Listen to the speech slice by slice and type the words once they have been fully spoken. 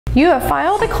You have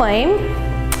filed a claim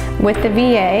with the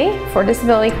VA for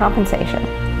disability compensation.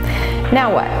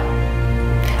 Now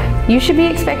what? You should be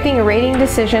expecting a rating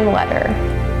decision letter.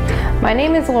 My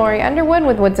name is Lori Underwood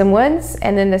with Woods & Woods,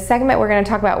 and in this segment we're going to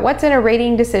talk about what's in a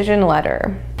rating decision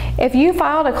letter. If you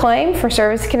filed a claim for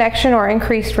service connection or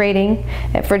increased rating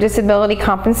for disability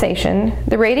compensation,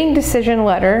 the rating decision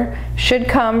letter should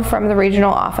come from the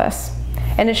regional office,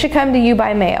 and it should come to you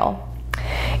by mail.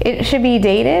 It should be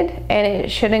dated, and it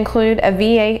should include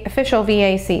a official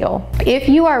VA seal. If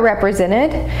you are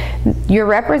represented, your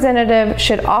representative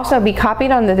should also be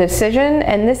copied on the decision,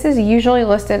 and this is usually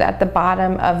listed at the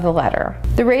bottom of the letter.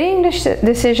 The rating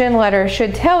decision letter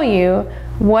should tell you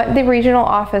what the regional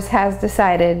office has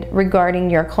decided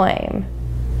regarding your claim.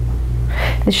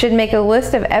 It should make a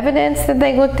list of evidence that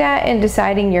they looked at in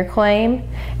deciding your claim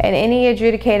and any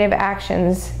adjudicative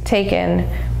actions taken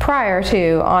prior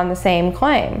to on the same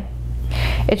claim.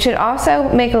 It should also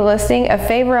make a listing of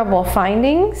favorable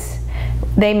findings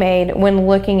they made when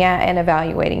looking at and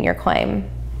evaluating your claim.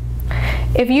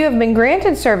 If you have been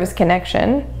granted service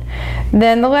connection,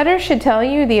 then the letter should tell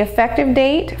you the effective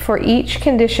date for each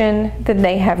condition that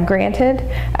they have granted,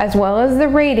 as well as the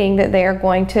rating that they are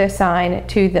going to assign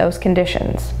to those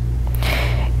conditions.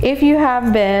 If you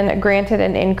have been granted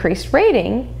an increased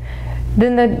rating,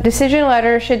 then the decision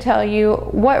letter should tell you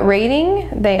what rating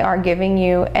they are giving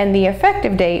you and the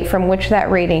effective date from which that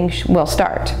rating will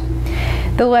start.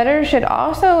 The letter should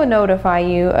also notify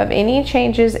you of any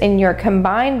changes in your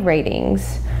combined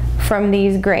ratings from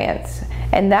these grants.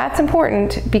 And that's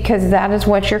important because that is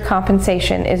what your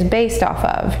compensation is based off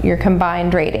of, your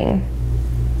combined rating.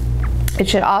 It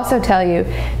should also tell you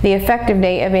the effective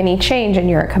date of any change in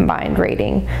your combined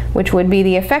rating, which would be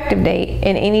the effective date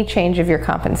in any change of your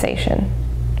compensation.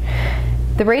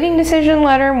 The rating decision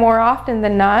letter, more often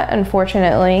than not,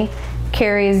 unfortunately,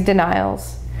 carries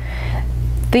denials.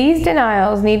 These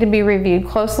denials need to be reviewed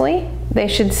closely. They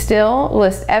should still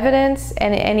list evidence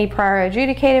and any prior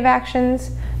adjudicative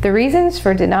actions, the reasons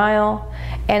for denial,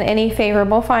 and any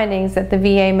favorable findings that the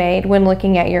VA made when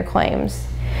looking at your claims.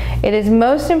 It is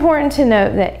most important to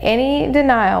note that any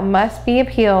denial must be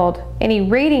appealed, any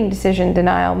rating decision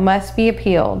denial must be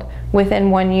appealed within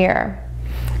 1 year.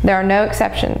 There are no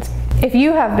exceptions. If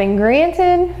you have been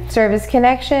granted service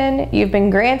connection, you've been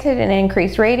granted an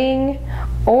increased rating,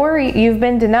 or you've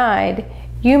been denied,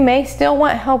 you may still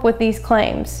want help with these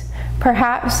claims.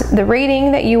 Perhaps the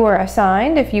rating that you were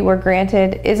assigned, if you were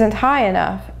granted, isn't high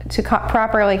enough to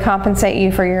properly compensate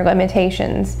you for your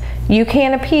limitations. You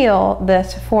can appeal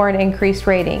this for an increased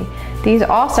rating. These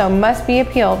also must be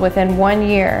appealed within 1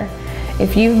 year.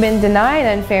 If you've been denied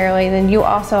unfairly, then you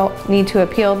also need to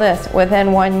appeal this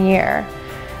within 1 year.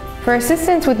 For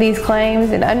assistance with these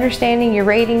claims and understanding your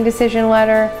rating decision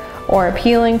letter or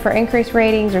appealing for increased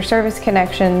ratings or service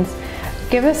connections,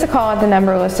 give us a call at the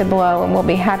number listed below and we'll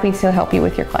be happy to help you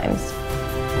with your claims.